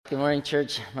Good morning,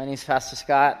 church. My name is Pastor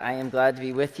Scott. I am glad to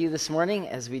be with you this morning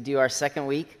as we do our second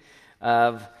week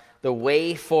of the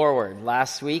way forward.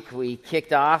 Last week we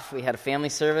kicked off, we had a family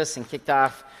service and kicked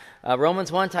off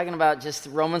Romans 1, talking about just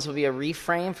Romans will be a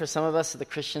reframe for some of us of the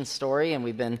Christian story, and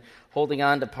we've been holding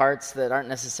on to parts that aren't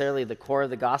necessarily the core of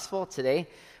the gospel. Today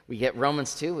we get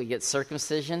Romans 2, we get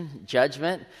circumcision,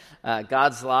 judgment,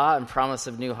 God's law, and promise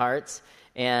of new hearts.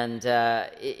 And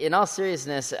in all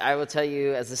seriousness, I will tell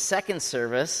you, as a second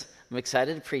service, I'm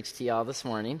excited to preach to y'all this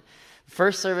morning.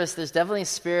 First service, there's definitely a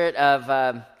spirit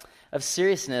of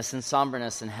seriousness and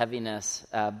somberness and heaviness,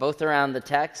 both around the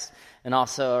text and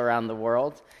also around the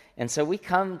world. And so we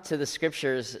come to the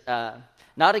scriptures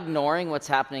not ignoring what's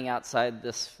happening outside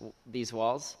these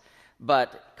walls,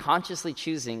 but consciously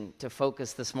choosing to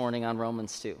focus this morning on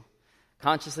Romans 2.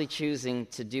 Consciously choosing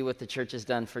to do what the church has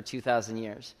done for 2,000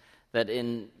 years. That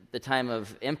in the time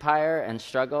of empire and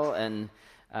struggle and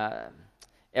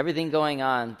everything going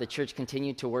on, the church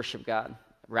continued to worship God,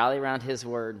 rally around His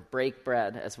word, break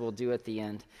bread, as we'll do at the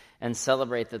end, and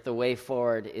celebrate that the way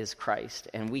forward is Christ.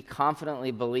 And we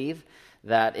confidently believe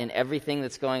that in everything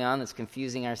that's going on that's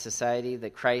confusing our society,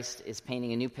 that Christ is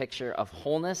painting a new picture of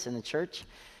wholeness in the church.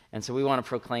 And so we want to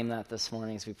proclaim that this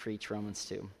morning as we preach Romans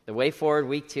 2. The way forward,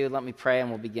 week 2, let me pray and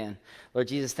we'll begin. Lord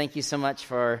Jesus, thank you so much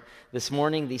for this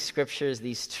morning, these scriptures,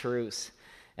 these truths.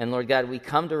 And Lord God, we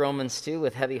come to Romans 2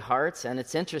 with heavy hearts, and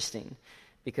it's interesting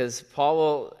because Paul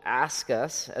will ask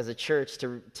us as a church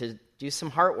to do some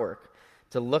heart work,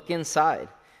 to look inside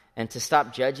and to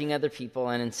stop judging other people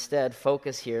and instead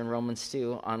focus here in Romans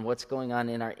 2 on what's going on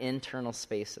in our internal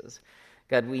spaces.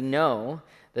 God, we know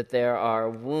that there are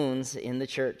wounds in the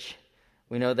church.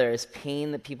 We know there is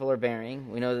pain that people are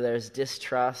bearing. We know that there's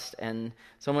distrust and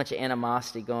so much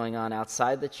animosity going on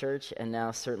outside the church and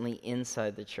now certainly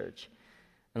inside the church.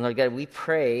 And Lord God, we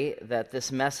pray that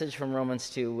this message from Romans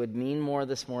 2 would mean more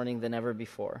this morning than ever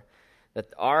before.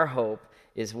 That our hope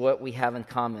is what we have in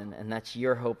common, and that's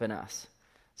your hope in us.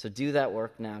 So do that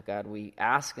work now, God. We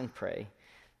ask and pray.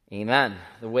 Amen.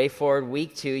 The way forward,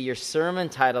 week 2. Your sermon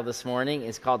title this morning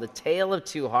is called "A Tale of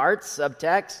Two Hearts."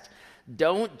 Subtext: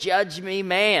 Don't judge me,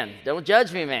 man. Don't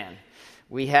judge me, man.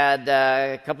 We had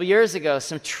a couple years ago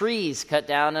some trees cut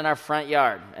down in our front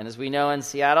yard, and as we know in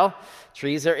Seattle,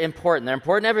 trees are important. They're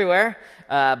important everywhere,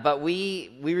 but we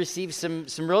received some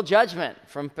real judgment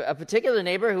from a particular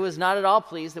neighbor who was not at all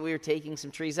pleased that we were taking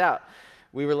some trees out.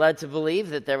 We were led to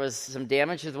believe that there was some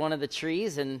damage with one of the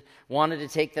trees and wanted to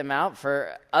take them out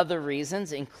for other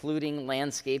reasons, including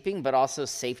landscaping, but also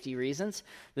safety reasons.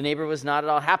 The neighbor was not at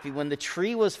all happy. When the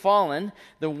tree was fallen,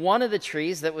 one of the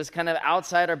trees that was kind of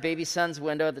outside our baby son's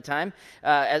window at the time,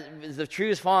 as the tree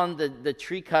was fallen, the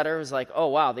tree cutter was like, oh,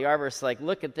 wow, the arborist like,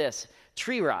 look at this,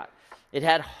 tree rot. It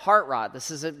had heart rot.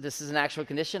 This is an actual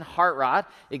condition. Heart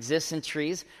rot exists in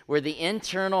trees where the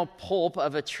internal pulp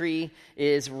of a tree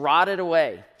is rotted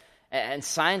away. And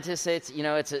scientists say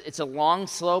it's a long,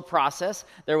 slow process.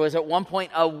 There was at one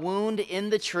point a wound in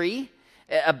the tree.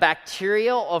 A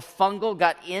bacterial or fungal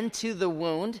got into the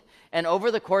wound. And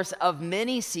over the course of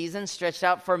many seasons, stretched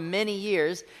out for many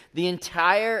years, the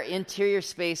entire interior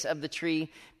space of the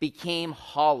tree became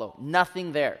hollow.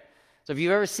 Nothing there. So if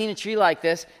you've ever seen a tree like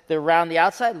this, that around the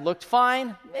outside looked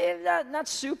fine, maybe not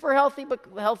super healthy, but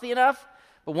healthy enough.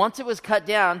 But once it was cut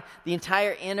down, the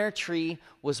entire inner tree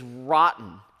was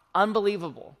rotten.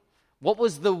 Unbelievable. What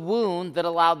was the wound that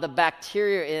allowed the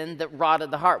bacteria in that rotted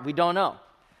the heart? We don't know.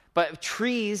 But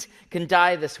trees can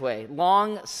die this way.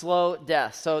 Long, slow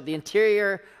death. So the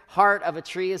interior heart of a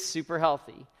tree is super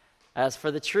healthy. As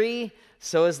for the tree,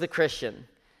 so is the Christian.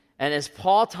 And as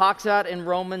Paul talks about in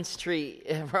Romans 2,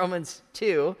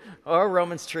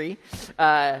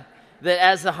 that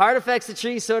as the heart affects the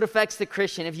tree, so it affects the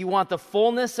Christian. If you want the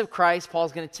fullness of Christ,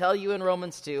 Paul's going to tell you in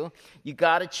Romans 2, you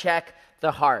got to check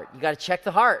the heart. You got to check the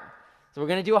heart. So we're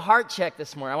going to do a heart check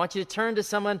this morning. I want you to turn to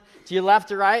someone to your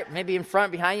left or right, maybe in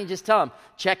front, behind you, and just tell them,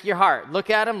 check your heart.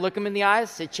 Look at them, look them in the eyes,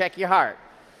 say, check your heart.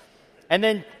 And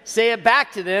then say it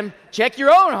back to them, check your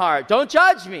own heart. Don't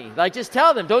judge me. Just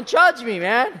tell them, don't judge me,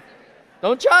 man.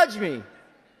 Don't judge me.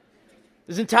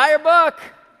 This entire book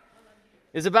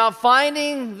is about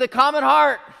finding the common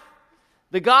heart,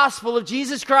 the gospel of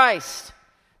Jesus Christ,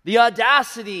 the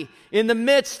audacity in the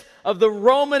midst of the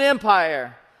Roman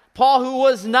Empire. Paul, who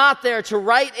was not there to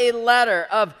write a letter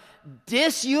of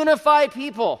disunified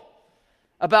people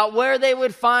about where they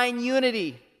would find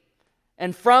unity.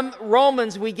 And from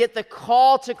Romans, we get the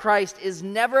call to Christ is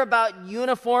never about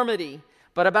uniformity,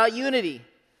 but about unity.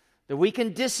 that we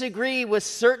can disagree with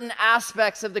certain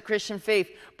aspects of the Christian faith,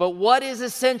 but what is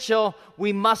essential,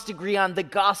 we must agree on the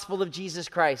gospel of Jesus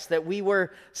Christ, that we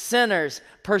were sinners,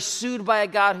 pursued by a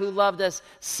God who loved us,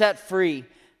 set free.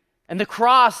 And the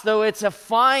cross, though it's a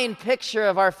fine picture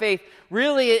of our faith,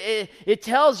 really it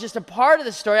tells just a part of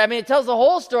the story. I mean, it tells the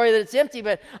whole story that it's empty,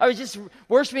 but I was just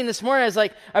worshiping this morning. I was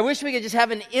like, I wish we could just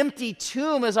have an empty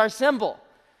tomb as our symbol,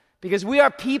 because we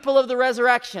are people of the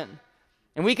resurrection.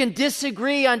 And we can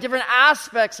disagree on different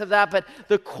aspects of that, but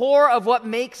the core of what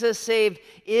makes us saved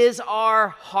is our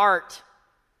heart.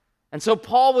 And so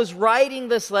Paul was writing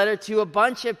this letter to a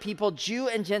bunch of people, Jew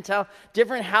and Gentile,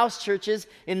 different house churches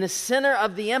in the center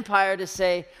of the empire, to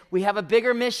say, we have a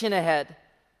bigger mission ahead.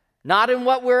 Not in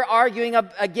what we're arguing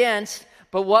against,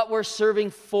 but what we're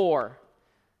serving for.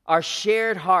 Our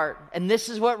shared heart. And this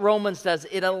is what Romans does.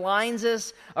 It aligns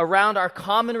us around our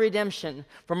common redemption,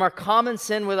 from our common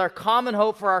sin with our common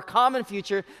hope for our common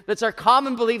future. That's our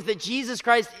common belief that Jesus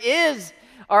Christ is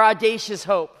our audacious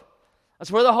hope.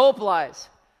 That's where the hope lies.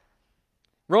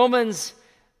 Romans,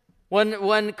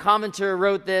 one commentator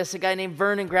wrote this, a guy named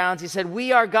Vernon Grounds. He said,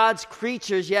 we are God's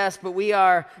creatures, yes, but we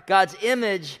are God's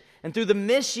image. And through the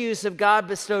misuse of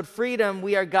God-bestowed freedom,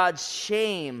 we are God's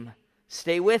shame.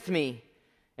 Stay with me.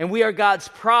 And we are God's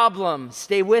problem.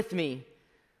 Stay with me.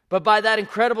 But by that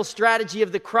incredible strategy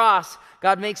of the cross,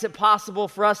 God makes it possible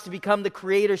for us to become the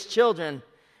Creator's children.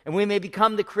 And we may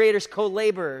become the Creator's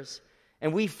co-laborers.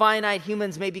 And we finite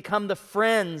humans may become the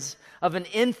friends of an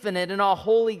infinite and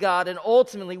all-holy God. And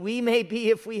ultimately, we may be,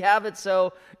 if we have it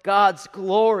so, God's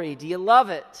glory. Do you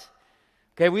love it?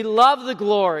 Okay, we love the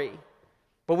glory.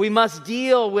 But we must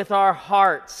deal with our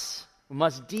hearts. We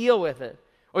must deal with it.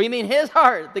 Or you mean his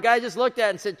heart? The guy just looked at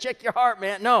it and said, check your heart,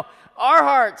 man. No, our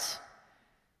hearts.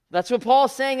 That's what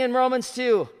Paul's saying in Romans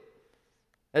 2.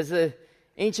 As the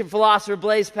ancient philosopher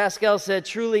Blaise Pascal said,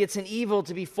 truly it's an evil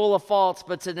to be full of faults,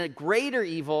 but it's a greater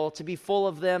evil to be full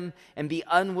of them and be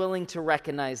unwilling to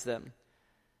recognize them.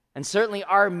 And certainly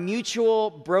our mutual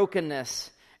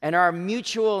brokenness and our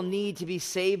mutual need to be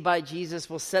saved by Jesus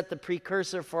will set the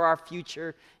precursor for our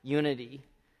future unity.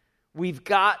 We've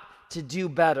got to do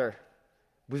better.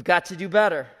 We've got to do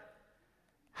better.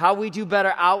 How we do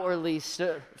better outwardly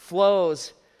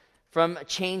flows from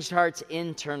changed hearts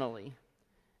internally.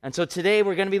 And so today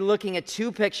we're going to be looking at two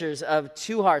pictures of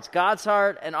two hearts, God's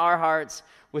heart and our hearts,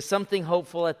 with something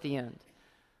hopeful at the end.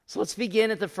 So let's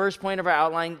begin at the first point of our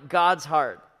outline, God's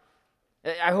heart.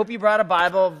 I hope you brought a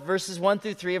Bible, verses 1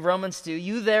 through 3 of Romans 2.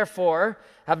 You therefore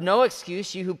have no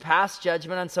excuse, you who pass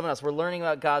judgment on someone else. We're learning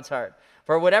about God's heart.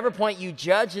 For at whatever point you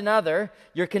judge another,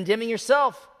 you're condemning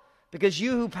yourself, because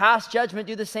you who pass judgment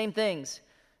do the same things.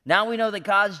 Now we know that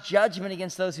God's judgment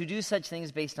against those who do such things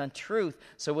is based on truth.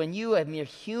 So when you, a mere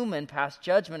human, pass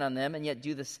judgment on them and yet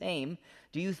do the same,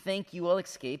 do you think you will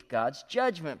escape God's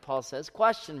judgment? Paul says,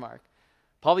 question mark.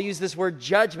 Paul will use this word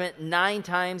judgment 9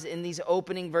 times in these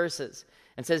opening verses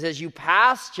and says, as you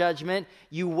pass judgment,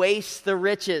 you waste the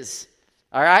riches.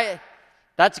 All right?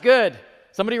 That's good.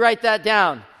 Somebody write that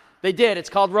down. They did. It's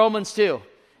called Romans 2.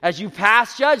 As you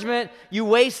pass judgment, you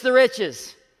waste the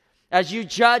riches. As you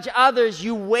judge others,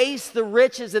 you waste the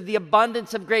riches of the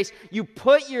abundance of grace. You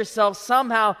put yourself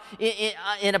somehow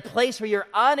in a place where you're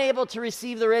unable to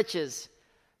receive the riches.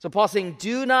 So Paul's saying,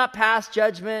 do not pass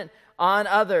judgment on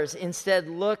others. Instead,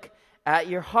 look at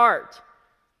your heart.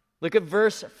 Look at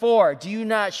verse 4. Do you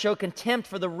not show contempt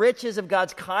for the riches of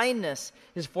God's kindness,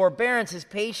 his forbearance, his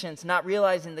patience, not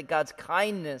realizing that God's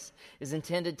kindness is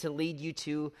intended to lead you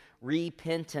to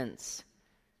repentance?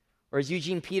 Or as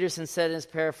Eugene Peterson said in his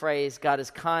paraphrase, God is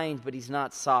kind, but he's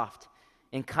not soft.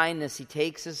 In kindness, he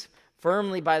takes us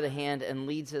firmly by the hand and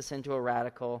leads us into a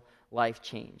radical life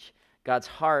change. God's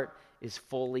heart is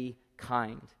fully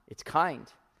kind. It's kind.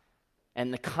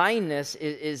 And the kindness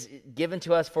is given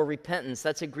to us for repentance.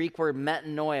 That's a Greek word,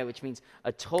 metanoia, which means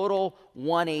a total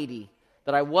 180.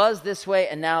 That I was this way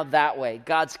and now that way.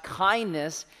 God's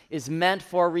kindness is meant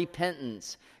for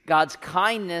repentance. God's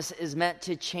kindness is meant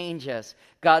to change us.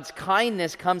 God's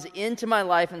kindness comes into my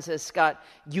life and says, Scott,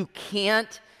 you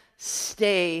can't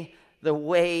stay the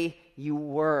way you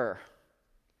were.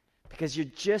 Because you're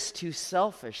just too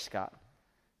selfish, Scott.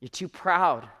 You're too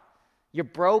proud. You're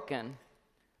broken.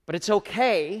 But it's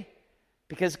okay,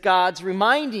 because God's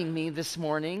reminding me this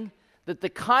morning that the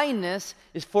kindness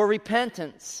is for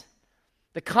repentance.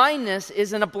 The kindness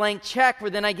isn't a blank check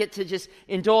where then I get to just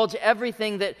indulge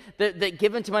everything that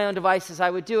given to my own devices I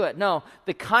would do it. No,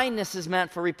 the kindness is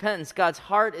meant for repentance. God's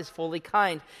heart is fully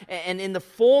kind. And in the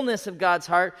fullness of God's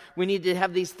heart, we need to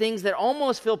have these things that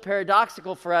almost feel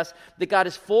paradoxical for us, that God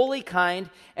is fully kind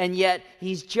and yet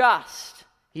he's just.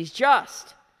 He's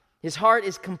just. His heart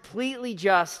is completely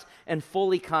just and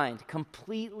fully kind.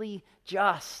 Completely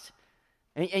just.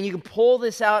 And you can pull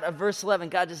this out of verse 11.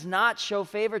 God does not show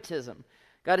favoritism.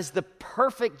 God is the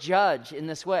perfect judge in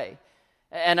this way.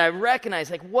 And I recognize,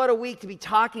 what a week to be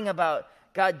talking about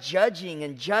God judging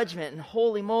and judgment and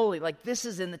holy moly. This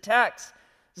is in the text.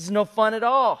 This is no fun at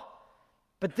all.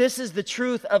 But this is the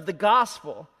truth of the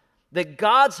gospel, that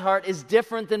God's heart is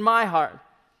different than my heart,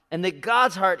 and that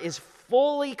God's heart is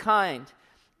fully kind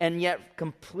and yet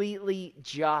completely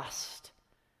just.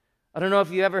 I don't know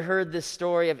if you ever heard this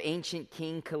story of ancient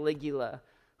King Caligula,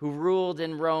 who ruled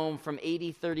in Rome from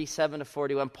AD 37 to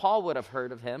 41. Paul would have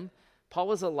heard of him. Paul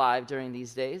was alive during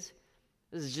these days.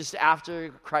 This is just after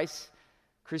Christ's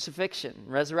crucifixion,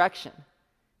 resurrection.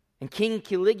 And King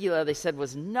Caligula, they said,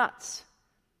 was nuts.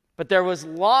 But there was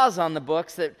laws on the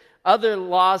books that other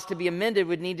laws to be amended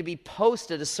would need to be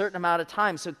posted a certain amount of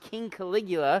time. So King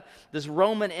Caligula, this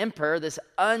Roman emperor, this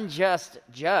unjust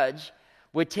judge,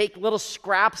 would take little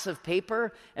scraps of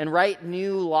paper and write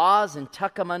new laws and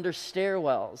tuck them under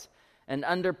stairwells and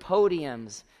under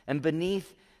podiums and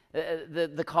beneath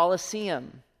the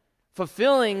Colosseum,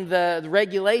 fulfilling the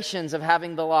regulations of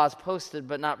having the laws posted,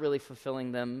 but not really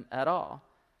fulfilling them at all.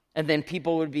 And then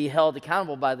people would be held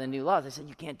accountable by the new laws. They said,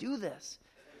 you can't do this.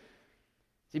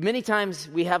 See, many times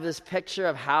we have this picture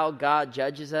of how God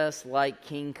judges us like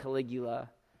King Caligula.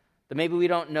 That maybe we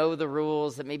don't know the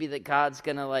rules, that maybe that God's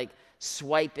going to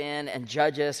swipe in and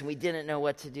judge us, and we didn't know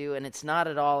what to do. And it's not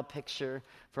at all a picture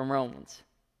from Romans.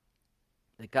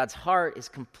 That God's heart is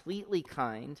completely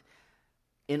kind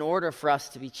in order for us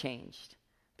to be changed,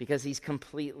 because he's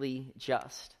completely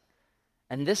just.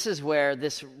 And this is where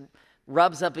this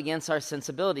rubs up against our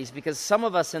sensibilities, because some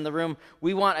of us in the room,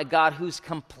 we want a God who's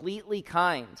completely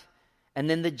kind, and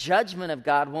then the judgment of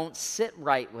God won't sit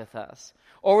right with us.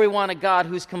 Or we want a God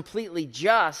who's completely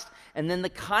just, and then the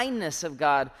kindness of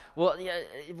God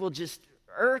will just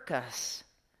irk us.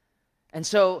 And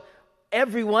so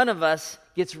every one of us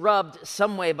gets rubbed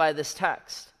some way by this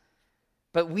text.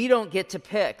 But we don't get to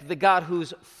pick. The God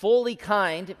who's fully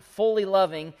kind, fully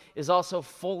loving, is also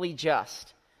fully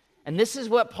just. And this is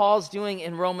what Paul's doing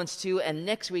in Romans 2 and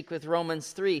next week with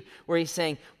Romans 3, where he's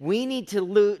saying we need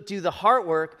to do the heart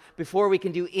work before we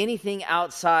can do anything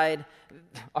outside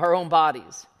our own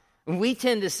bodies. And we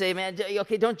tend to say, man,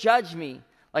 okay, don't judge me.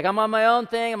 I'm on my own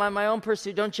thing, I'm on my own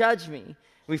pursuit, don't judge me.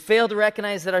 We fail to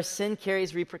recognize that our sin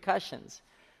carries repercussions.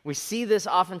 We see this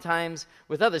oftentimes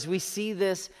with others. We see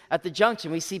this at the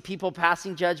junction. We see people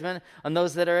passing judgment on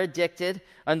those that are addicted,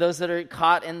 on those that are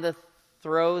caught in the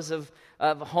throes of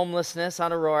homelessness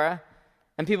on Aurora.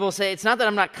 And people will say, it's not that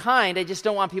I'm not kind, I just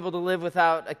don't want people to live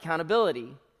without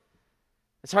accountability.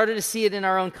 It's harder to see it in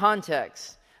our own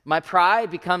context. My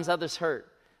pride becomes others' hurt.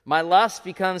 My lust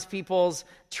becomes people's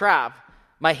trap.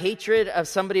 My hatred of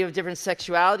somebody of different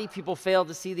sexuality, people fail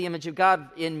to see the image of God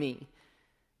in me.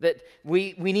 That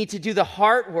we need to do the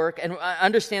heart work and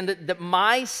understand that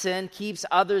my sin keeps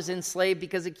others enslaved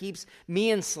because it keeps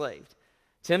me enslaved.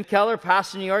 Tim Keller,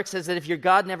 pastor in New York, says that if your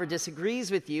God never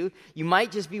disagrees with you, you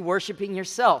might just be worshiping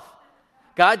yourself.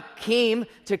 God came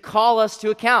to call us to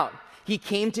account. He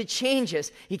came to change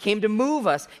us. He came to move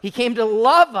us. He came to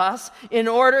love us in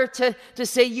order to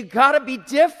say, you got to be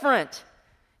different.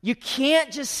 You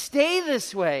can't just stay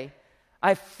this way.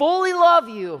 I fully love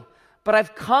you, but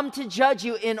I've come to judge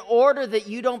you in order that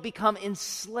you don't become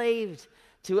enslaved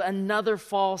to another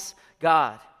false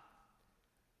god.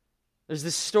 There's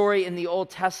this story in the Old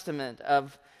Testament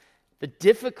of the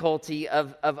difficulty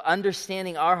of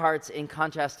understanding our hearts in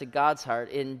contrast to God's heart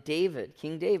in David,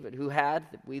 King David, who had,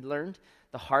 we learned,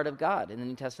 the heart of God. In the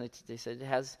New Testament, they said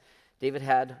David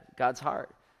had God's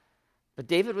heart. But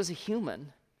David was a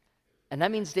human, and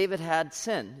that means David had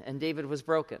sin, and David was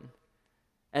broken.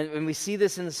 And when we see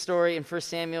this in the story in 1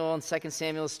 Samuel and 2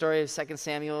 Samuel, the story of 2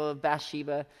 Samuel of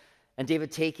Bathsheba, and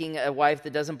David taking a wife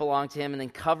that doesn't belong to him and then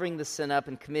covering the sin up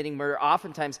and committing murder.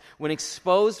 Oftentimes, when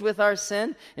exposed with our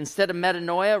sin, instead of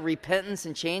metanoia, repentance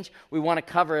and change, we want to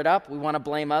cover it up. We want to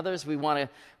blame others. We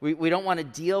don't want to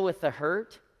deal with the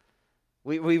hurt.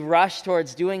 We rush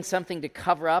towards doing something to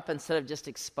cover up instead of just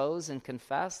expose and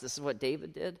confess. This is what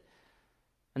David did.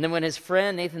 And then when his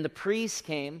friend Nathan the priest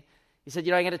came, he said,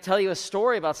 I got to tell you a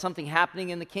story about something happening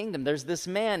in the kingdom. There's this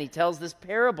man. He tells this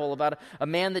parable about a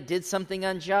man that did something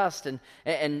unjust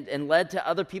and led to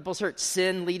other people's hurt,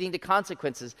 sin leading to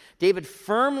consequences. David,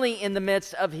 firmly in the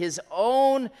midst of his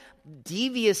own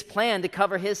devious plan to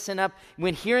cover his sin up,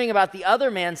 when hearing about the other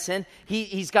man's sin,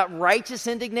 he's got righteous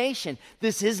indignation.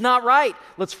 This is not right.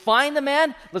 Let's find the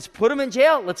man. Let's put him in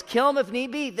jail. Let's kill him if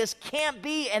need be. This can't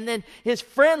be. And then his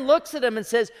friend looks at him and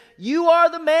says, you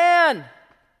are the man.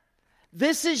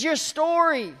 This is your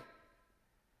story.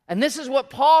 And this is what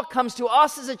Paul comes to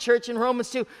us as a church in Romans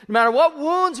 2. No matter what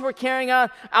wounds we're carrying on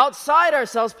outside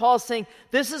ourselves, Paul is saying,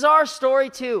 this is our story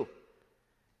too.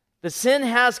 The sin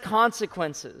has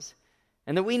consequences.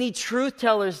 And that we need truth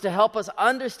tellers to help us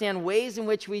understand ways in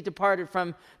which we departed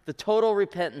from the total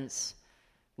repentance,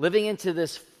 living into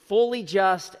this fully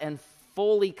just and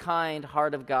fully kind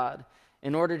heart of God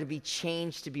in order to be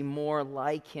changed to be more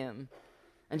like him.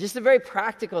 And just a very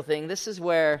practical thing, this is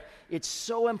where it's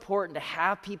so important to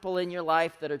have people in your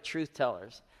life that are truth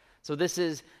tellers. So this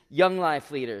is young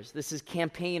life leaders, this is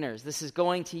campaigners, this is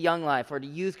going to young life or to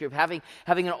youth group, having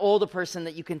an older person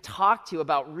that you can talk to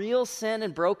about real sin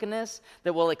and brokenness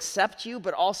that will accept you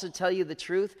but also tell you the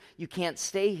truth. You can't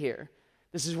stay here.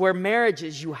 This is where marriage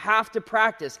is. You have to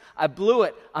practice. I blew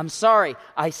it. I'm sorry.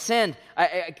 I sinned.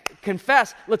 I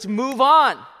confess. Let's move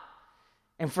on.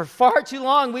 And for far too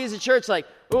long, we as a church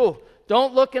oh,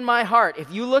 don't look in my heart.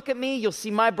 If you look at me, you'll see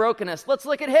my brokenness. Let's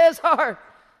look at his heart.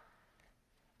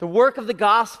 The work of the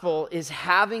gospel is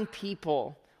having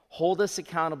people hold us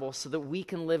accountable so that we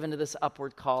can live into this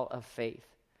upward call of faith.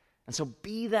 And so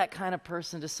be that kind of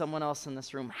person to someone else in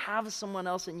this room. Have someone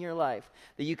else in your life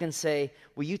that you can say,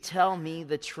 will you tell me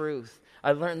the truth?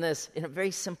 I learned this in a very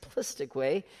simplistic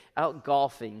way out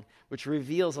golfing, which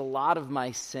reveals a lot of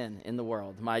my sin in the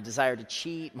world. My desire to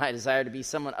cheat, my desire to be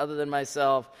someone other than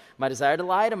myself, my desire to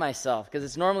lie to myself. Because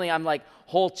it's normally I'm like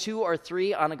hole 2 or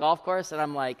 3 on a golf course, and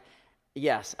I'm like,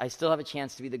 yes, I still have a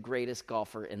chance to be the greatest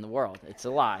golfer in the world. It's a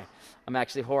lie. I'm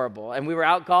actually horrible. And we were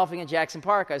out golfing in Jackson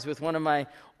Park. I was with one of my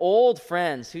old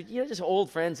friends, who, just old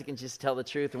friends who can just tell the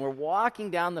truth. And we're walking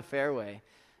down the fairway.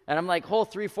 And I'm like hole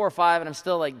 3, 4, 5, and I'm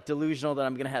still like delusional that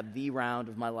I'm going to have the round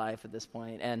of my life at this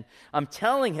point. And I'm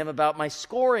telling him about my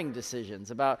scoring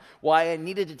decisions, about why I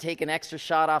needed to take an extra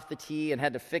shot off the tee and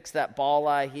had to fix that ball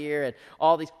lie here. And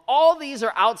all these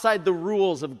are outside the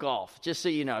rules of golf, just so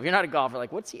you know. If you're not a golfer,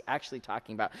 like, what's he actually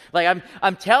talking about? Like,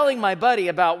 I'm telling my buddy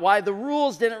about why the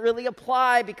rules didn't really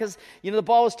apply because, the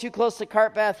ball was too close to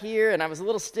cart path here, and I was a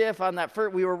little stiff on that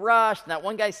first. We were rushed, and that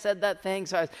one guy said that thing.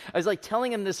 So I was like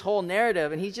telling him this whole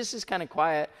narrative, and he's just kind of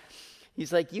quiet.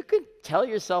 He's like, you could tell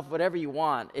yourself whatever you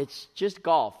want. It's just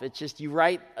golf. It's just you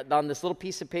write on this little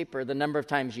piece of paper the number of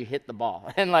times you hit the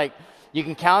ball. And like, you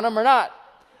can count them or not.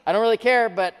 I don't really care,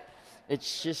 but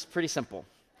it's just pretty simple.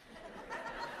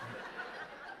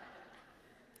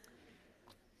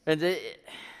 And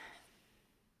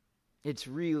it's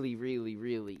really, really,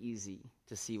 really easy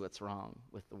to see what's wrong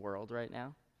with the world right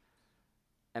now.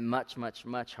 And much, much,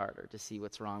 much harder to see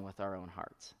what's wrong with our own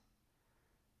hearts.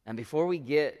 And before we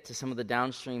get to some of the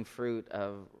downstream fruit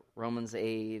of Romans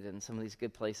 8 and some of these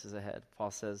good places ahead, Paul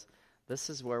says,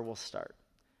 this is where we'll start.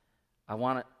 I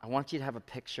want you to have a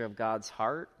picture of God's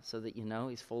heart so that you know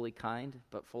he's fully kind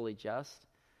but fully just.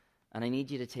 And I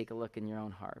need you to take a look in your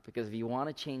own heart, because if you want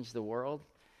to change the world,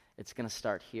 it's going to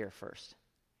start here first.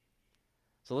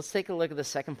 So let's take a look at the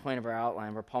second point of our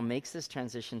outline where Paul makes this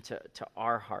transition to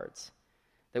our hearts.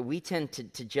 That we tend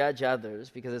to judge others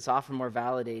because it's often more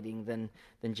validating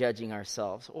than judging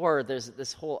ourselves. Or there's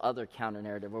this whole other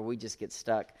counter-narrative where we just get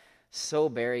stuck so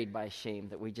buried by shame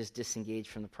that we just disengage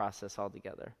from the process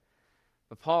altogether.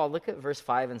 But Paul, look at verse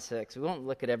 5 and 6. We won't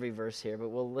look at every verse here, but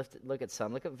we'll look at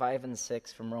some. Look at 5 and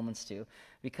 6 from Romans 2.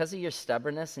 Because of your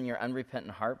stubbornness and your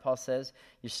unrepentant heart, Paul says,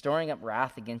 you're storing up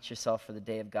wrath against yourself for the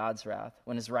day of God's wrath,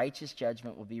 when his righteous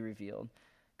judgment will be revealed.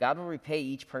 God will repay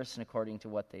each person according to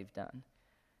what they've done.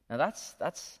 Now that's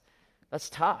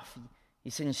tough.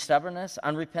 He's saying stubbornness,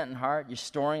 unrepentant heart, you're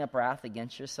storing up wrath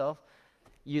against yourself.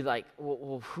 You're like,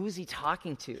 well, who's he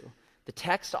talking to? The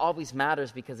text always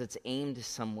matters because it's aimed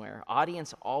somewhere.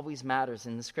 Audience always matters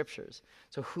in the scriptures.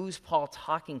 So who's Paul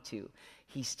talking to?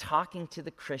 He's talking to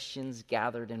the Christians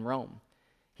gathered in Rome.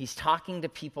 He's talking to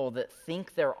people that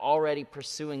think they're already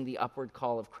pursuing the upward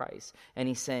call of Christ. And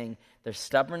he's saying there's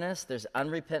stubbornness, there's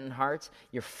unrepentant hearts,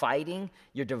 you're fighting,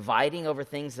 you're dividing over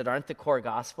things that aren't the core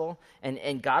gospel,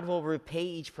 and God will repay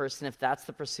each person if that's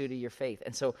the pursuit of your faith.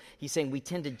 And so he's saying we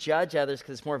tend to judge others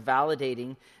because it's more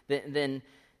validating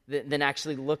than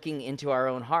actually looking into our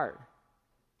own heart.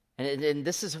 And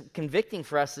this is convicting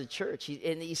for us as a church.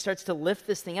 He starts to lift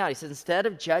this thing out. He says instead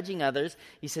of judging others,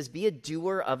 he says be a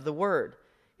doer of the word.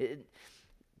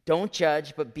 Don't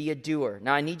judge, but be a doer.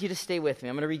 Now, I need you to stay with me.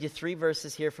 I'm going to read you 3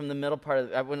 verses here from the middle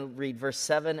part. I want to read verse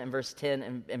 7 and verse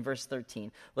 10 and verse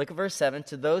 13. Look at verse 7.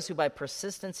 To those who by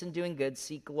persistence in doing good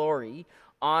seek glory,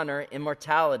 honor,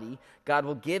 immortality, God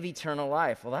will give eternal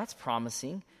life. Well, that's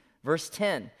promising. Verse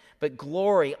 10, but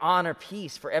glory, honor,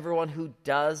 peace for everyone who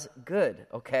does good,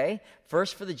 okay?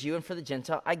 First for the Jew and for the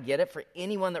Gentile. I get it. For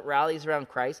anyone that rallies around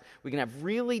Christ, we can have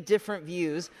really different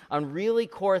views on really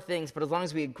core things, but as long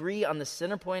as we agree on the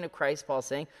center point of Christ, Paul's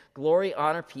saying, glory,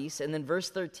 honor, peace. And then verse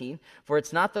 13, for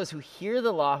it's not those who hear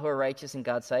the law who are righteous in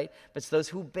God's sight, but it's those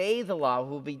who obey the law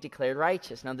who will be declared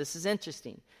righteous. Now this is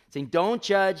interesting. It's saying, don't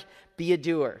judge, be a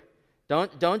doer.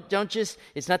 Don't just,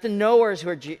 it's not the knowers who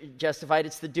are justified,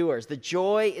 it's the doers. The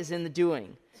joy is in the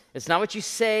doing. It's not what you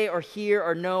say or hear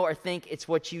or know or think, it's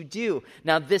what you do.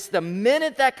 Now the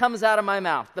minute that comes out of my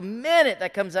mouth,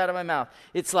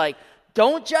 it's like,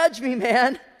 don't judge me,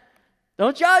 man.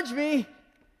 Don't judge me.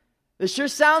 This sure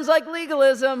sounds like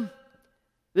legalism.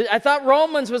 I thought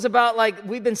Romans was about like,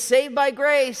 we've been saved by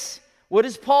grace. What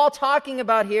is Paul talking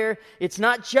about here? It's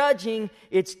not judging,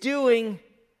 it's doing.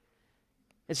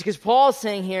 It's because Paul's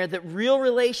saying here that real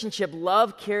relationship,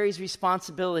 love carries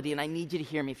responsibility, and I need you to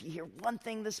hear me. If you hear one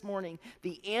thing this morning,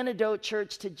 the antidote,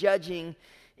 church, to judging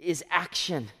is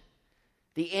action.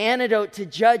 The antidote to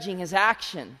judging is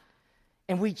action.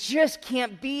 And we just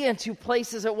can't be in two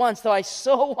places at once. Though I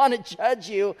so want to judge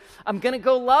you, I'm going to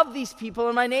go love these people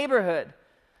in my neighborhood.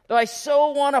 Though I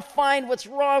so want to find what's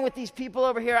wrong with these people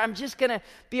over here, I'm just going to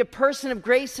be a person of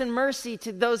grace and mercy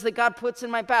to those that God puts in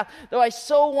my path. Though I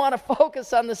so want to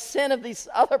focus on the sin of these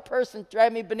other persons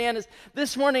drive me bananas,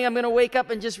 this morning I'm going to wake up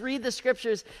and just read the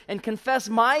scriptures and confess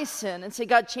my sin and say,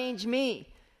 God, change me.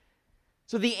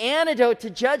 So the antidote to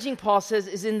judging, Paul says,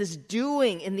 is in this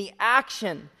doing, in the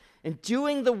action, and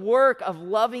doing the work of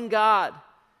loving God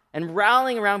and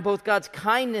rallying around both God's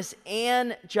kindness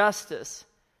and justice.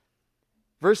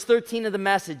 Verse 13 of the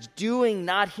Message, doing,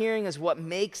 not hearing, is what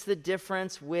makes the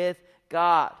difference with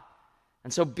God.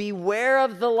 And so beware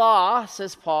of the law,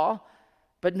 says Paul,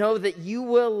 but know that you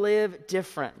will live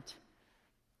different.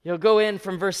 He'll go in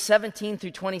from verse 17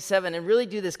 through 27 and really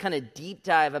do this kind of deep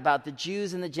dive about the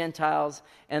Jews and the Gentiles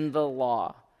and the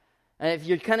law. And if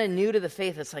you're kind of new to the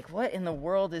faith, it's like, what in the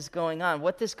world is going on?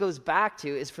 What this goes back to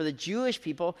is for the Jewish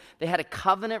people, they had a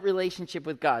covenant relationship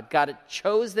with God. God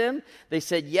chose them. They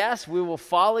said, yes, we will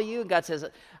follow you. And God says,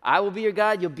 I will be your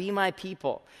God. You'll be my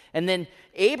people. And then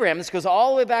Abraham, this goes all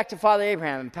the way back to Father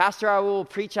Abraham. And Pastor I will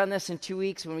preach on this in 2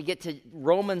 weeks when we get to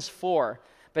Romans 4.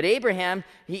 But Abraham,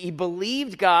 he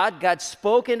believed God. God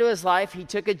spoke into his life. He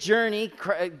took a journey.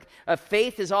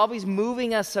 Faith is always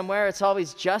moving us somewhere. It's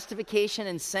always justification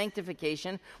and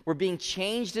sanctification. We're being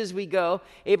changed as we go.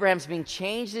 Abraham's being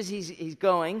changed as he's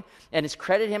going, and it's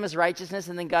credited him as righteousness.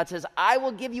 And then God says, I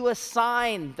will give you a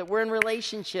sign that we're in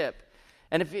relationship.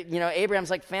 And if Abraham's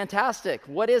like, fantastic.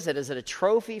 What is it? Is it a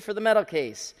trophy for the medal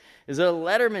case? Is it a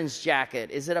letterman's jacket?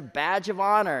 Is it a badge of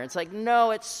honor? It's like,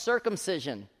 no, it's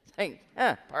circumcision.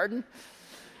 Pardon?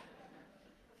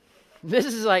 This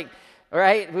is like,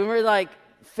 right? When we're like,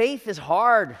 faith is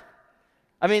hard.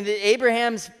 I mean,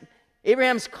 Abraham's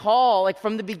call, like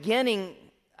from the beginning,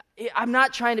 I'm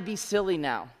not trying to be silly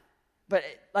now, but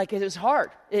like it was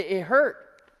hard. It hurt,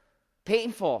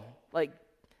 painful, like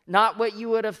not what you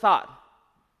would have thought.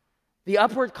 The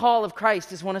upward call of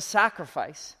Christ is one of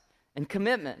sacrifice and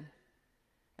commitment.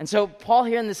 And so Paul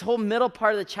here in this whole middle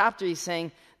part of the chapter, he's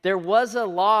saying, there was a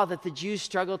law that the Jews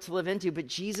struggled to live into, but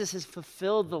Jesus has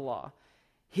fulfilled the law.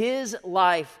 His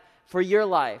life for your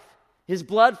life, his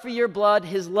blood for your blood,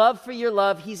 his love for your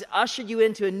love, he's ushered you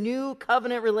into a new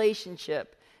covenant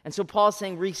relationship. And so Paul's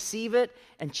saying, receive it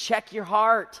and check your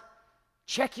heart.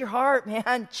 Check your heart,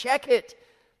 man. Check it.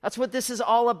 That's what this is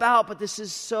all about, but this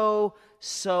is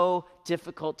so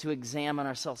difficult to examine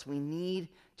ourselves. We need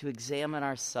to examine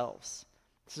ourselves.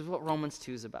 This is what Romans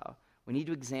 2 is about. We need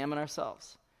to examine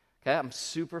ourselves. Okay, I'm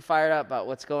super fired up about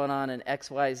what's going on in X,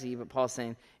 Y, Z, but Paul's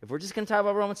saying, if we're just going to talk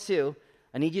about Romans 2,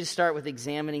 I need you to start with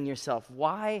examining yourself.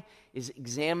 Why is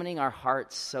examining our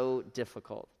hearts so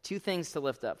difficult? 2 things to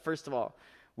lift up. First of all,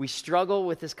 we struggle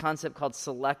with this concept called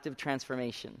selective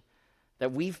transformation,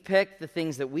 that we've picked the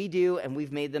things that we do and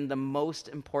we've made them the most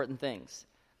important things.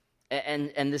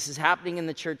 And this is happening in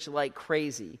the church like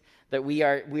crazy, that we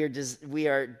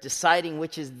are deciding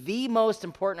which is the most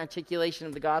important articulation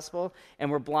of the gospel,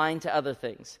 and we're blind to other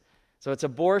things. So it's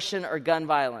abortion or gun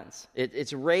violence.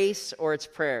 It's race or it's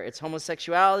prayer. It's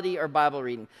homosexuality or Bible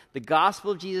reading. The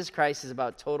gospel of Jesus Christ is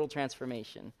about total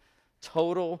transformation,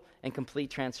 total and complete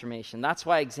transformation. That's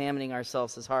why examining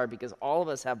ourselves is hard, because all of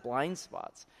us have blind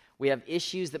spots. We have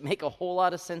issues that make a whole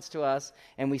lot of sense to us,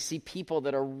 and we see people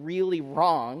that are really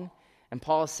wrong. And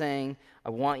Paul is saying, I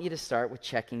want you to start with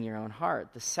checking your own heart.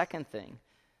 The second thing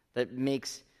that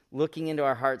makes looking into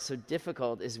our hearts so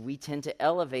difficult is we tend to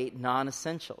elevate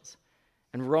non-essentials.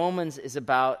 And Romans is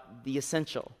about the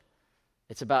essential.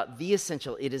 It's about the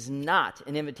essential. It is not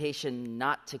an invitation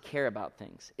not to care about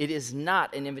things. It is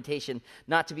not an invitation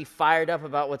not to be fired up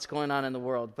about what's going on in the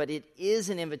world. But it is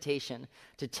an invitation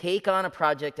to take on a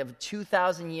project of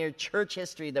 2,000-year church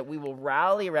history that we will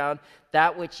rally around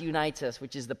that which unites us,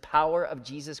 which is the power of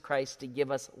Jesus Christ to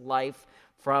give us life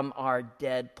from our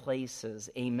dead places.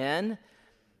 Amen?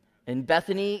 In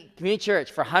Bethany Community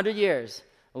Church for 100 years,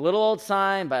 a little old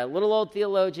sign by a little old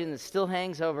theologian that still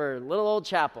hangs over a little old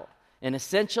chapel. In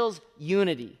essentials,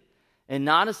 unity. In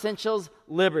non-essentials,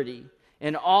 liberty.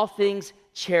 In all things,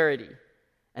 charity.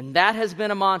 And that has been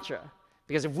a mantra.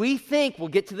 Because if we think we'll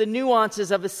get to the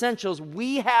nuances of essentials,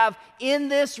 we have in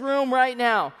this room right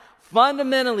now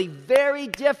fundamentally very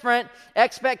different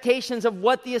expectations of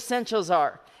what the essentials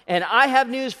are. And I have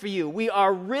news for you. We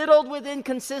are riddled with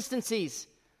inconsistencies,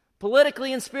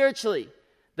 politically and spiritually.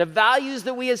 The values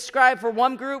that we ascribe for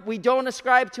one group, we don't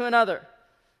ascribe to another.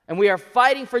 And we are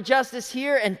fighting for justice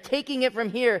here and taking it from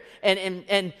here. And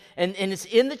it's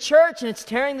in the church and it's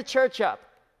tearing the church up.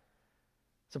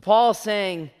 So Paul is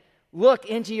saying, look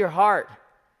into your heart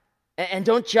and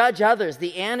don't judge others.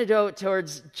 The antidote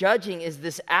towards judging is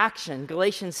this action.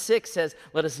 Galatians 6 says,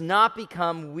 let us not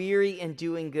become weary in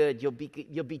doing good. You'll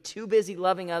be too busy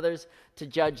loving others to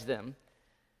judge them.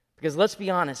 Because let's be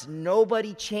honest,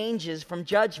 nobody changes from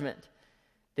judgment.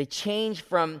 They change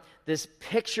from this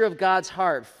picture of God's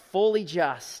heart, fully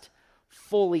just,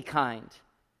 fully kind.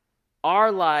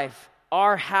 Our life,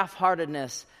 our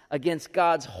half-heartedness against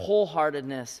God's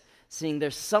wholeheartedness, seeing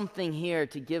there's something here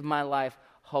to give my life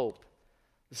hope.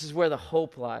 This is where the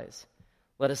hope lies.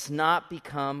 Let us not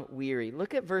become weary.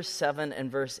 Look at verse 7 and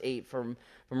verse 8 from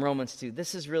Romans 2.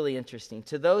 This is really interesting.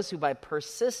 To those who by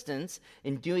persistence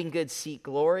in doing good seek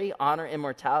glory, honor,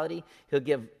 immortality, he'll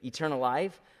give eternal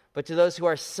life. But to those who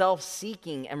are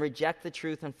self-seeking and reject the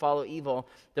truth and follow evil,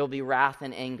 there will be wrath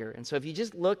and anger. And so if you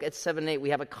just look at 7 and 8,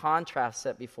 we have a contrast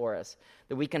set before us.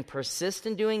 That we can persist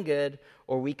in doing good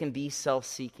or we can be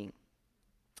self-seeking.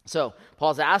 So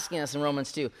Paul's asking us in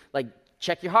Romans 2,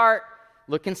 check your heart,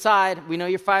 look inside. We know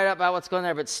you're fired up about what's going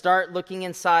there, but start looking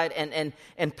inside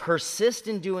and persist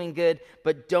in doing good,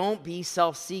 but don't be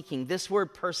self-seeking. This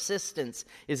word persistence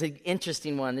is an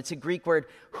interesting one. It's a Greek word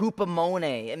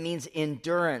hupomone. It means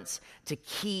endurance, to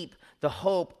keep the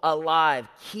hope alive,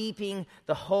 keeping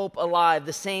the hope alive.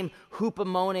 The same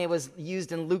hupomone was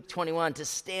used in Luke 21 to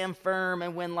stand firm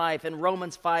and win life. In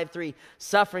Romans 5:3,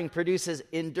 suffering produces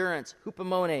endurance,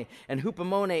 hupomone, and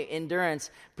hupomone, endurance,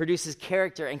 produces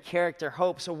character, and character,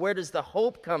 hope. So where does the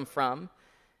hope come from?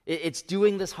 It's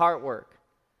doing this heart work.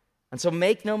 And so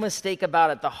make no mistake about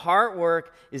it, the heart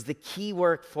work is the key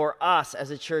work for us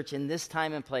as a church in this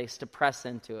time and place to press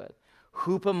into it.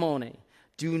 Hupomone.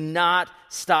 Do not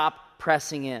stop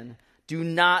pressing in. Do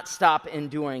not stop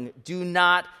enduring. Do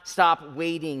not stop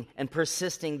waiting and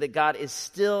persisting that God is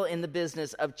still in the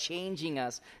business of changing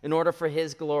us in order for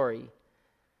his glory.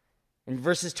 In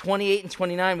verses 28 and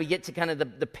 29, we get to kind of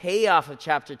the payoff of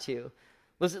chapter 2.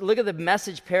 Look at the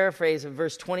Message paraphrase of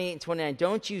verse 28 and 29.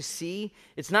 Don't you see?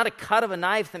 It's not a cut of a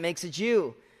knife that makes a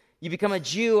Jew. You become a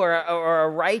Jew or a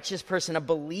righteous person, a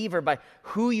believer by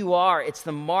who you are. It's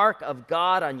the mark of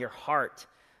God on your heart.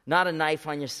 Not a knife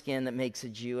on your skin that makes a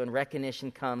Jew, and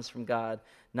recognition comes from God,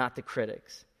 not the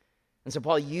critics. And so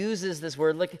Paul uses this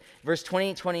word. Look at verse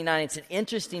 28, 29. It's an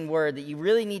interesting word that you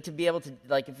really need to be able to,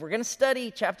 if we're going to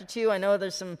study chapter 2, I know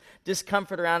there's some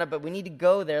discomfort around it, but we need to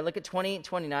go there. Look at 28,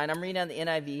 29. I'm reading on the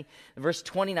NIV. Verse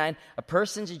 29, a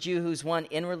person's a Jew who's one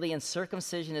inwardly, and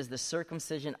circumcision is the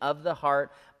circumcision of the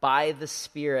heart by the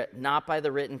Spirit, not by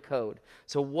the written code.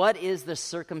 So what is the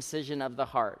circumcision of the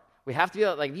heart? We have to be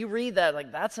able, if you read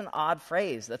that, that's an odd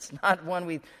phrase. That's not one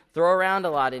we throw around a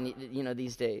lot in,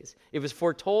 these days. It was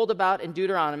foretold about in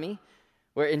Deuteronomy,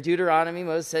 where in Deuteronomy,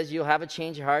 Moses says, you'll have a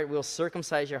change of heart, we'll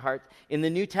circumcise your heart. In the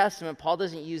New Testament, Paul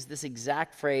doesn't use this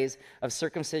exact phrase of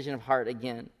circumcision of heart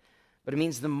again, but it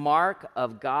means the mark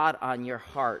of God on your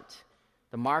heart,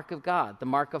 the mark of God, the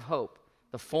mark of hope,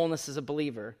 the fullness as a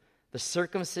believer, the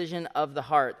circumcision of the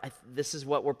heart. This is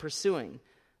what we're pursuing,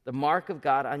 the mark of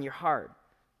God on your heart.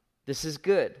 This is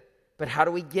good. But how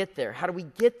do we get there? How do we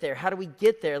get there? How do we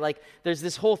get there? There's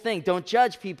this whole thing. Don't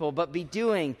judge people, but be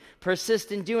doing.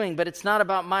 Persist in doing. But it's not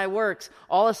about my works.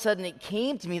 All of a sudden, it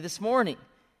came to me this morning.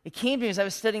 It came to me as I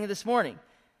was studying it this morning.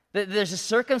 There's a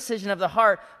circumcision of the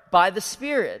heart by the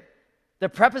Spirit. The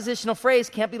prepositional phrase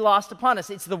can't be lost upon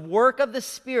us. It's the work of the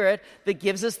Spirit that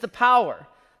gives us the power.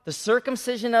 The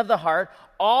circumcision of the heart.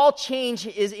 All change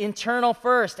is internal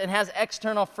first and has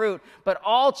external fruit, but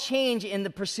all change in the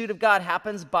pursuit of God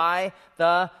happens by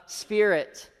the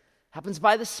Spirit. Happens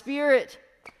by the Spirit.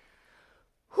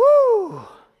 Whew.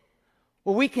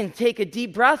 Well, we can take a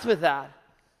deep breath with that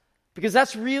because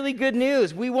that's really good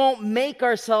news. We won't make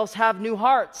ourselves have new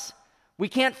hearts. We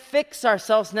can't fix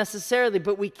ourselves necessarily,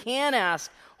 but we can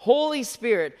ask, Holy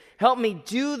Spirit, help me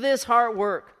do this heart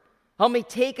work. Help me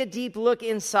take a deep look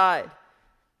inside.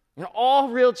 And all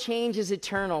real change is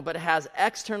eternal, but it has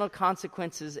external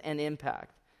consequences and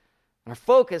impact. Our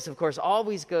focus, of course,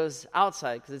 always goes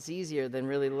outside because it's easier than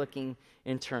really looking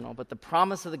internal. But the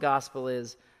promise of the gospel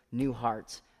is new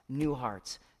hearts, new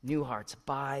hearts, new hearts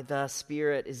by the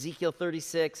Spirit. Ezekiel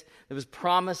 36, there was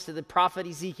promised to the prophet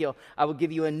Ezekiel, I will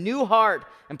give you a new heart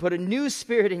and put a new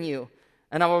spirit in you.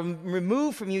 And I will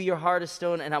remove from you your heart of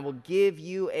stone, and I will give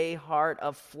you a heart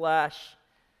of flesh.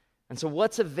 And so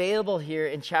what's available here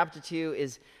in chapter 2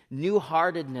 is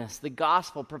new-heartedness, the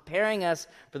gospel, preparing us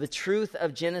for the truth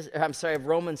of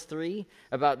Romans 3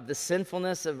 about the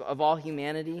sinfulness of all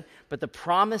humanity. But the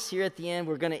promise here at the end,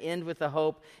 we're going to end with the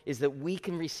hope, is that we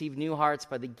can receive new hearts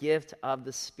by the gift of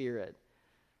the Spirit.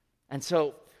 And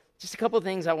so just a couple of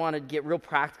things I want to get real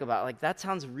practical about. Like, that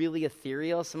sounds really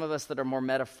ethereal. Some of us that are more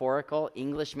metaphorical,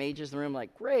 English majors in the room,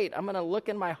 like, great, I'm going to look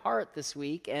in my heart this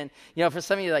week. And, for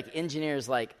some of you, like, engineers,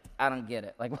 like, I don't get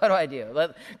it. Like, what do I do?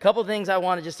 A couple things I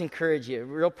want to just encourage you,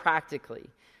 real practically.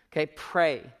 Okay,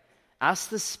 pray. Ask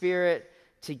the Spirit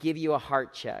to give you a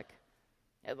heart check.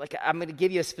 Like, I'm going to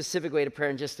give you a specific way to pray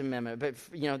in just a minute, but,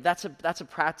 that's a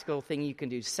practical thing you can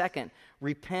do. Second,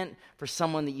 repent for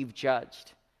someone that you've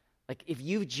judged. Like, if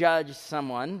you've judged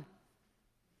someone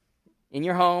in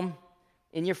your home,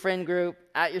 in your friend group,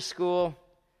 at your school,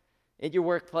 at your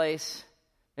workplace,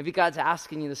 maybe God's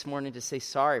asking you this morning to say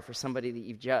sorry for somebody that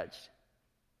you've judged.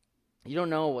 You don't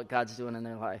know what God's doing in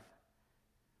their life.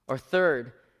 Or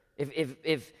third,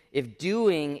 if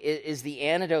doing is the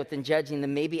antidote than judging,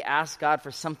 then maybe ask God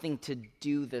for something to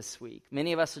do this week.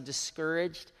 Many of us are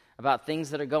discouraged about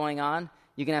things that are going on.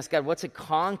 You can ask God, what's a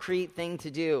concrete thing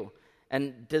to do?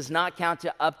 And does not count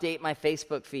to update my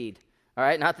Facebook feed. All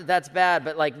right, not that that's bad,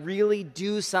 but like really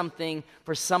do something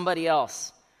for somebody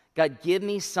else. God, give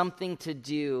me something to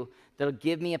do that'll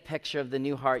give me a picture of the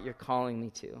new heart you're calling me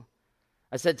to.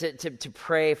 I said to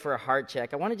pray for a heart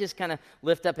check. I want to just kind of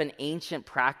lift up an ancient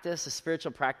practice, a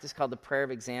spiritual practice called the prayer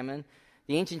of examen.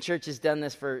 The ancient church has done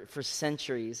this for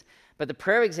centuries. But the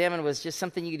prayer of examen was just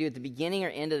something you could do at the beginning or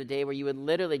end of the day where you would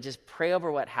literally just pray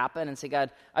over what happened and say, God,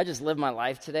 I just lived my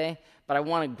life today, but I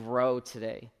want to grow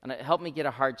today. And help me get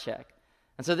a heart check.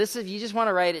 And so this is, if you just want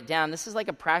to write it down, this is like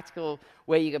a practical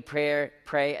way you could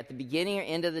pray at the beginning or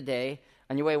end of the day,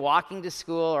 on your way walking to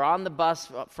school or on the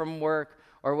bus from work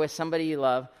or with somebody you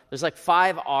love. There's like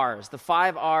 5 R's, the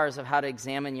 5 R's of how to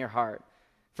examine your heart.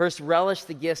 First, relish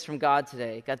the gifts from God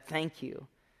today. God, thank you.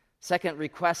 Second,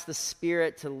 request the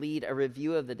Spirit to lead a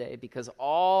review of the day because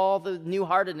all the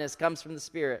new-heartedness comes from the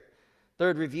Spirit.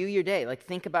 Third, review your day. Like,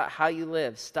 think about how you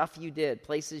live, stuff you did,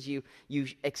 places you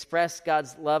expressed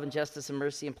God's love and justice and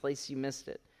mercy, and places you missed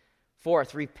it.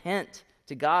 Fourth, repent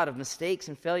to God of mistakes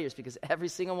and failures because every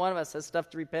single one of us has stuff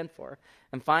to repent for.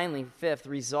 And finally, fifth,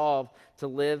 resolve to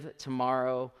live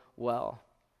tomorrow well.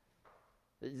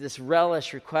 This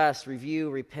relish, request,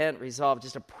 review, repent, resolve,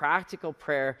 just a practical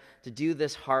prayer to do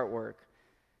this heart work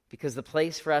because the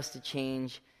place for us to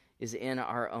change is in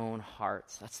our own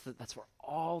hearts. That's where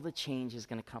all the change is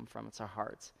going to come from. It's our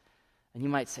hearts. And you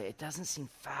might say, it doesn't seem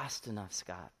fast enough,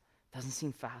 Scott. It doesn't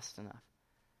seem fast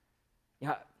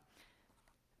enough.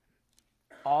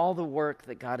 All the work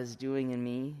that God is doing in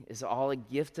me is all a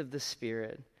gift of the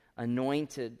Spirit,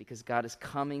 anointed because God is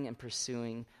coming and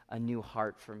pursuing a new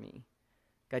heart for me.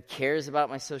 God cares about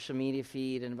my social media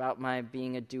feed and about my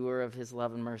being a doer of his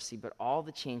love and mercy, but all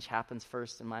the change happens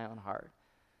first in my own heart.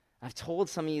 I've told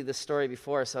some of you this story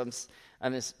before, so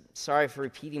I'm just sorry for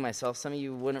repeating myself. Some of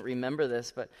you wouldn't remember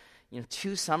this, but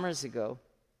 2 summers ago,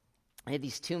 I had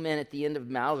these 2 men at the end of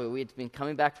Malibu. We had been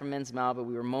coming back from Men's Malibu.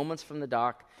 We were moments from the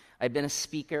dock. I'd been a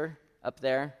speaker up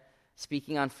there,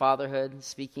 speaking on fatherhood,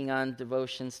 speaking on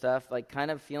devotion stuff, like kind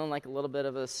of feeling like a little bit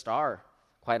of a star,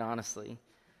 quite honestly.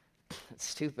 It's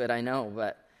stupid, I know,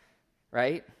 but,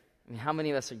 right? I mean, how many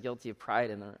of us are guilty of pride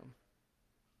in the room?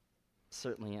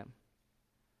 Certainly am.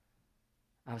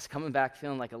 I was coming back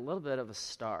feeling like a little bit of a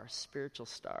star, spiritual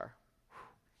star.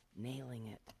 Nailing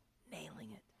it.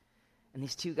 And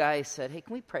these 2 guys said, hey,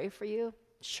 can we pray for you?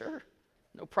 Sure,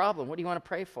 no problem. What do you want to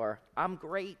pray for? I'm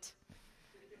great.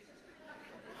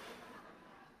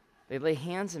 They lay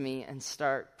hands on me and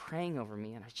start praying over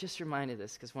me. And I just reminded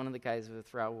this because one of the guys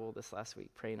with Raul this last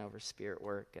week praying over spirit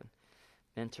work and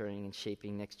mentoring and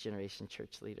shaping next generation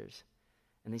church leaders.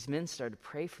 And these men started to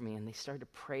pray for me, and they started to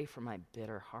pray for my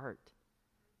bitter heart.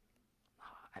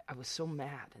 I was so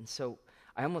mad. And so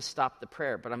I almost stopped the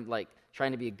prayer, but I'm like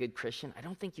trying to be a good Christian. I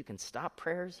don't think you can stop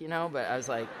prayers, but I was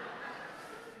like,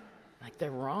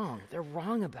 they're wrong. They're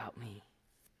wrong about me.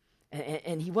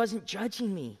 And he wasn't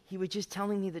judging me. He was just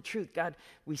telling me the truth. God,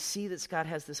 we see that God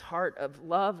has this heart of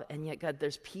love, and yet, God,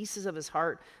 there's pieces of his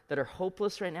heart that are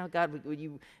hopeless right now. God, would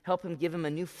you help him, give him a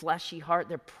new fleshy heart?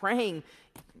 They're praying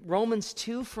Romans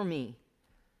 2 for me.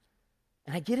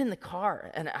 And I get in the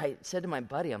car, and I said to my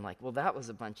buddy, I'm like, well, that was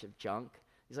a bunch of junk.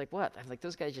 He's like, what? I'm like,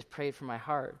 those guys just prayed for my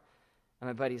heart. And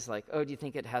my buddy's like, oh, do you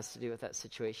think it has to do with that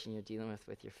situation you're dealing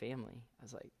with your family? I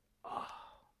was like, oh.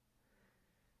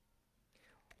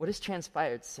 What has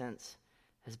transpired since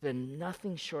has been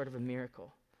nothing short of a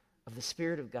miracle of the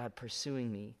Spirit of God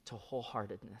pursuing me to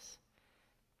wholeheartedness.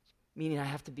 Meaning I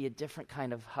have to be a different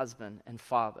kind of husband and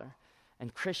father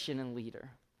and Christian and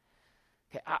leader.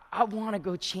 Okay, I want to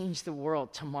go change the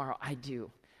world tomorrow. I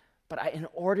do. But in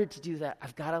order to do that,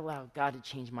 I've got to allow God to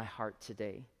change my heart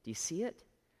today. Do you see it?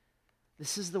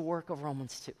 This is the work of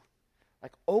Romans 2.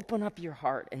 Like, open up your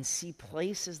heart and see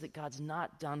places that God's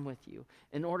not done with you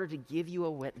in order to give you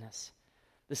a witness.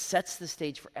 This sets the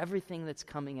stage for everything that's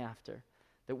coming after.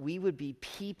 That we would be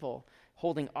people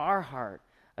holding our heart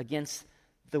against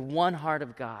the one heart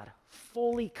of God,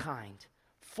 fully kind,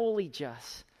 fully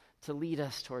just, to lead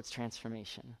us towards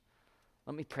transformation.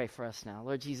 Let me pray for us now.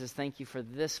 Lord Jesus, thank you for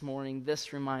this morning,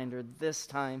 this reminder, this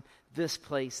time, this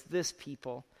place, this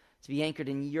people, to be anchored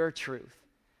in your truth.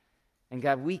 And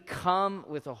God, we come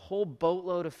with a whole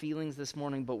boatload of feelings this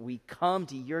morning, but we come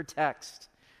to your text.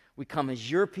 We come as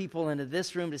your people into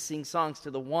this room to sing songs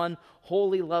to the one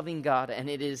holy, loving God. And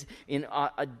it is in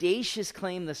audacious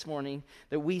claim this morning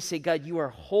that we say, God, you are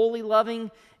wholly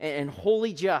loving and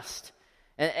wholly just.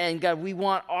 And God, we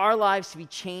want our lives to be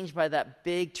changed by that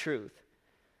big truth.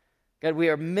 God, we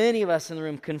are, many of us in the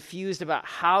room, confused about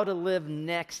how to live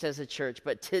next as a church.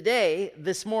 But today,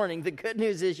 this morning, the good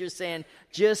news is you're saying,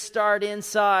 just start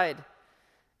inside.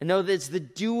 And know that it's the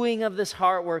doing of this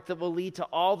heart work that will lead to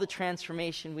all the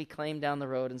transformation we claim down the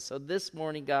road. And so this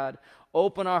morning, God,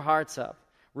 open our hearts up.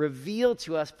 Reveal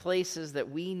to us places that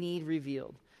we need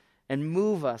revealed. And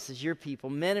move us as your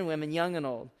people, men and women, young and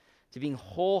old, to being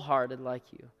wholehearted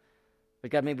like you.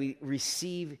 But God, may we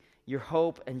receive your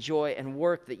hope and joy and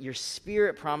work that your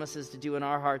Spirit promises to do in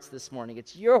our hearts this morning.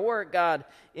 It's your work, God,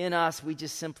 in us. We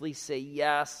just simply say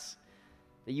yes,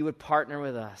 that you would partner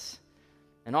with us.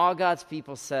 And all God's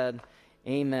people said,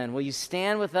 amen. Will you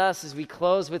stand with us as we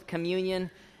close with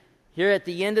communion? Here at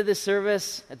the end of the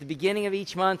service, at the beginning of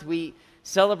each month, we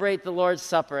celebrate the Lord's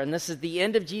Supper. And this is the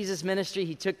end of Jesus' ministry.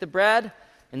 He took the bread,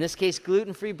 in this case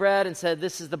gluten-free bread, and said,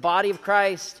 this is the body of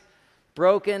Christ,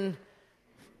 broken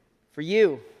for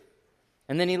you.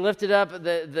 And then he lifted up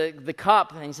the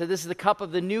cup, and he said, this is the cup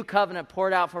of the new covenant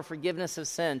poured out for forgiveness of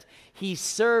sins. He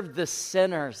served the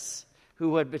sinners who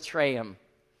would betray him,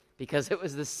 because it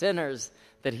was the sinners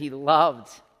that he loved.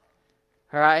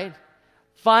 All right?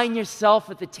 Find yourself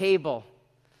at the table.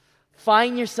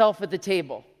 Find yourself at the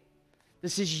table.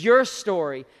 This is your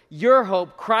story, your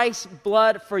hope, Christ's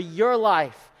blood for your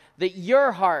life, that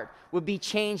your heart would be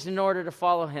changed in order to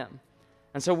follow him.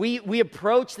 And so we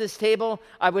approach this table.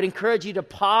 I would encourage you to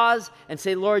pause and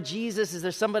say, Lord Jesus, is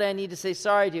there somebody I need to say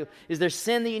sorry to? Is there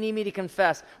sin that you need me to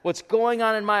confess? What's going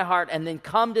on in my heart? And then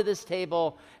come to this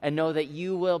table and know that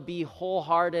you will be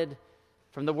wholehearted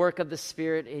from the work of the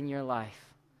Spirit in your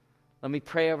life. Let me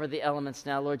pray over the elements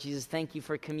now. Lord Jesus, thank you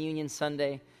for Communion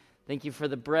Sunday. Thank you for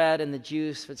the bread and the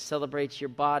juice which celebrates your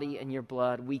body and your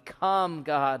blood. We come,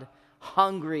 God,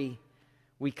 hungry.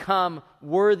 We come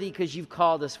worthy because you've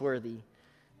called us worthy.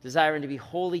 Desiring to be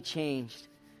wholly changed,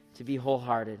 to be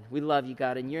wholehearted. We love you,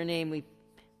 God. In your name we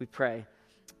pray.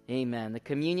 Amen. The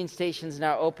communion station's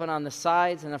now open on the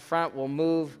sides, and the front will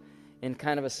move in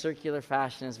kind of a circular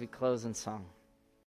fashion as we close in song.